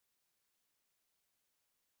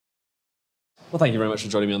Well, thank you very much for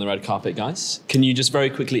joining me on the red carpet, guys. Can you just very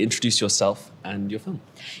quickly introduce yourself and your film?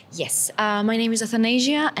 Yes, my name is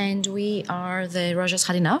Athanasia, and we are the Raja's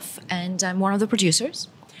Had Enough, and I'm one of the producers.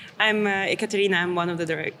 I'm Ekaterina. I'm a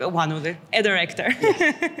director.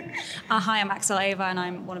 Hi, I'm Axel Ava, and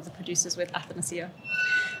I'm one of the producers with Athanasia.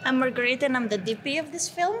 I'm Margarita, and I'm the DP of this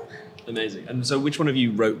film. Amazing. And so which one of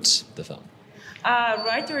you wrote the film?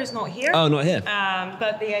 Writer is not here. Oh, not here.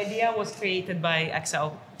 But the idea was created by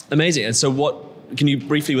Axel. Amazing. And so can you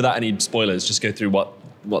briefly, without any spoilers, just go through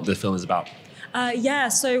what the film is about?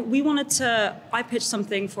 So I pitched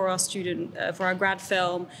something for our for our grad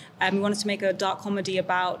film, and we wanted to make a dark comedy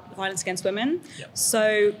about violence against women. Yep.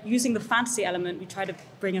 So using the fantasy element, we try to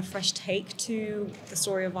bring a fresh take to the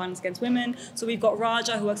story of violence against women. So we've got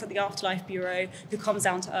Raja, who works at the Afterlife Bureau, who comes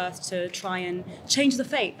down to Earth to try and change the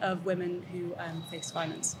fate of women who face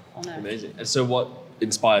violence on Earth. Amazing. And so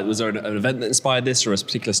was there an event that inspired this, or a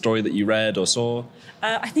particular story that you read or saw?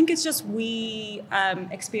 I think it's just we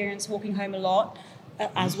experience walking home a lot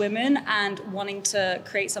as women and wanting to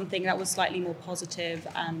create something that was slightly more positive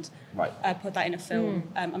and put that in a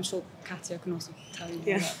film. I'm sure Katya can also tell you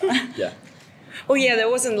more about that. Yeah. Well, yeah, there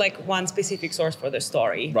wasn't like one specific source for the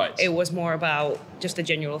story. Right. It was more about just the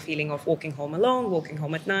general feeling of walking home alone, walking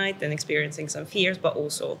home at night, and experiencing some fears, but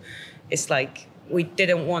also it's like we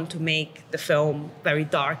didn't want to make the film very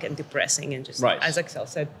dark and depressing, and just, as Axel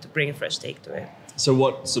said, to bring a fresh take to it. So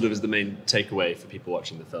what sort of is the main takeaway for people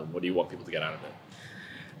watching the film? What do you want people to get out of it?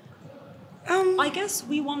 I guess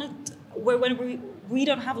we don't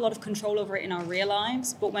have a lot of control over it in our real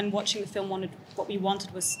lives, but when watching the film, what we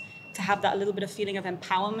wanted was to have that a little bit of feeling of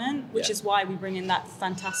empowerment, which is why we bring in that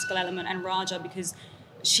fantastical element and Raja, because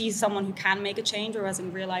she's someone who can make a change, whereas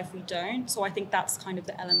in real life we don't. So I think that's kind of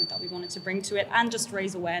the element that we wanted to bring to it, and just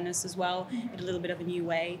raise awareness as well in a little bit of a new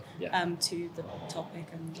way to the topic.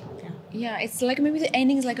 Yeah, it's like maybe the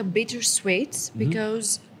ending is like a bittersweet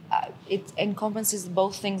because it encompasses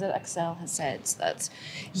both things that Axel has said. That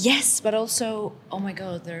yes, but also, oh my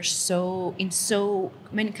God, there's in so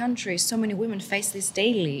many countries, so many women face this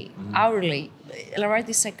daily, hourly, right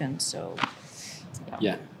this second. So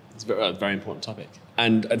yeah, it's a very important topic.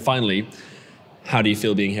 And finally, how do you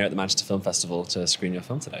feel being here at the Manchester Film Festival to screen your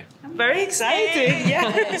film today? Very exciting,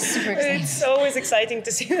 yeah. Super exciting. It's always exciting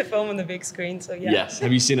to see the film on the big screen, so yeah. Yes.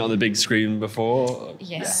 Have you seen it on the big screen before?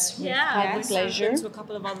 Yes. Yeah. With pleasure. I've been to a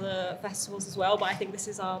couple of other festivals as well, but I think this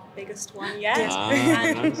is our biggest one yet.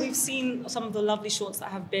 Nice. And we've seen some of the lovely shorts that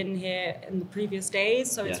have been here in the previous days,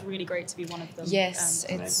 so it's really great to be one of them. Yes,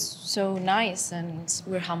 it's so nice, and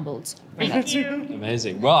we're humbled. Thank you.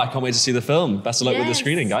 Amazing. Well, I can't wait to see the film. Best of luck with the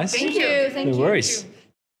screening, guys. Thank you. No worries.